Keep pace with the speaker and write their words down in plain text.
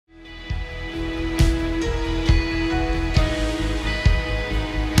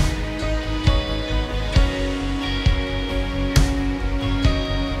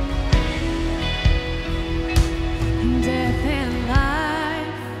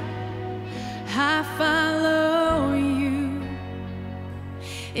I follow you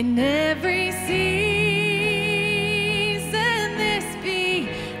in every season. This be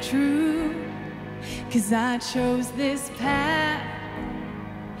true, 'cause I chose this path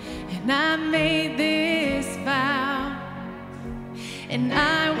and I made this vow, and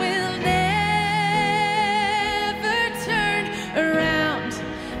I will never turn around,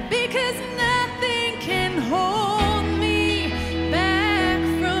 because nothing can hold me back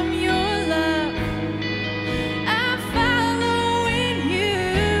from your love. I'm following you,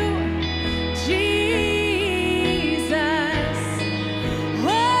 Jesus.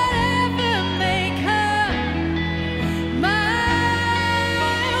 Whatever may come my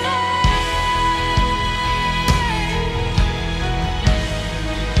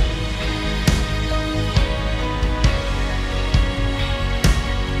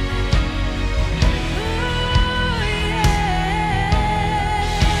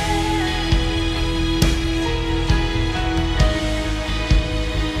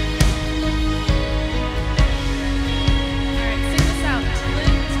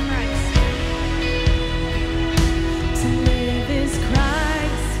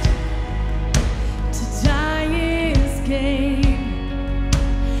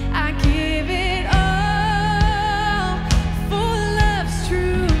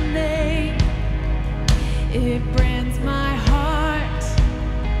it brands my heart,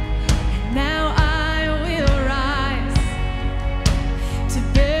 and now I will rise to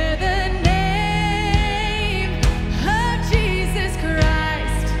bear the name of Jesus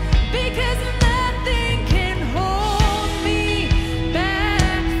Christ, because nothing can hold me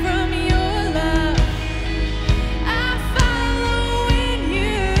back from your love. I'm following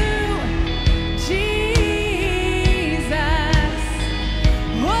you, Jesus.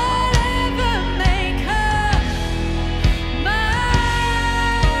 Whatever may come my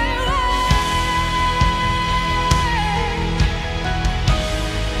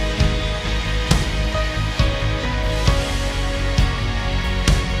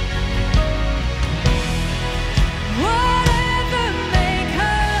whatever may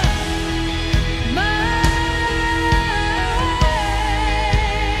come my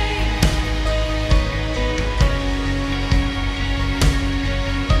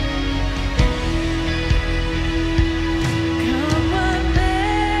come what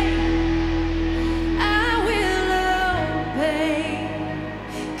may, I will obey,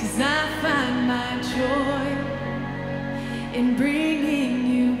 'cause I find my joy in bringing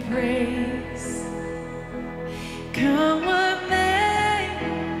you praise. Come what may,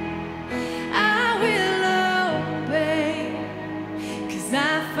 I will obey, 'cause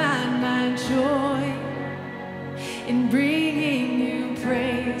I find my joy in bringing you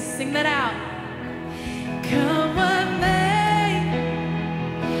praise. Sing that out. Come what may,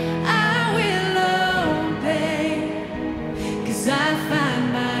 I will obey, 'cause I find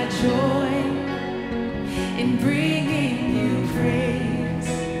my joy in bringing you praise.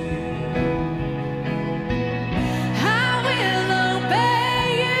 I will obey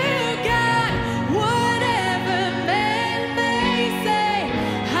you, God, whatever men may say.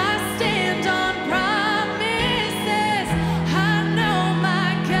 I stand on promises I know my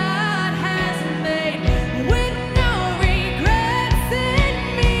God has made, with no regrets in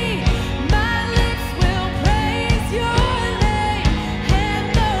me. My lips will praise your name, and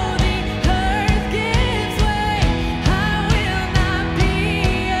though the earth gives way, I will not be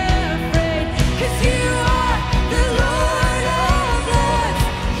afraid, 'cause you are the Lord of Lords.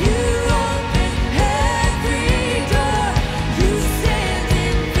 You open every door. You stand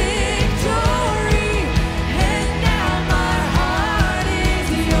in victory, and now my heart is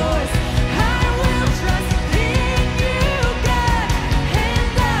yours. I will trust in you, God, and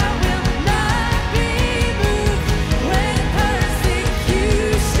I will not be moved. When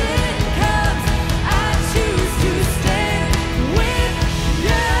persecution comes, I choose to stand with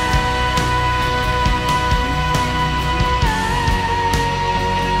you.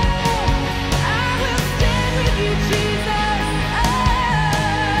 I will stand with you, Jesus.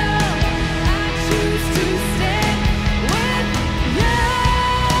 I choose to stand with you.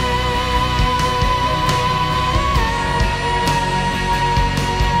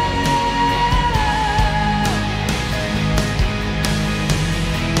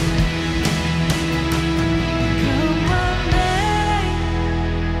 Come what may,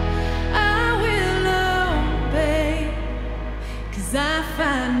 I will obey, 'cause I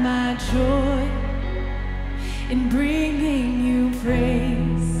find my joy in bringing you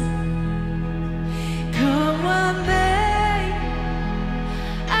praise. Come what may,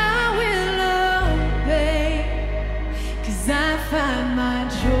 I will obey, 'cause I find my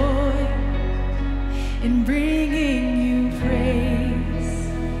joy and bring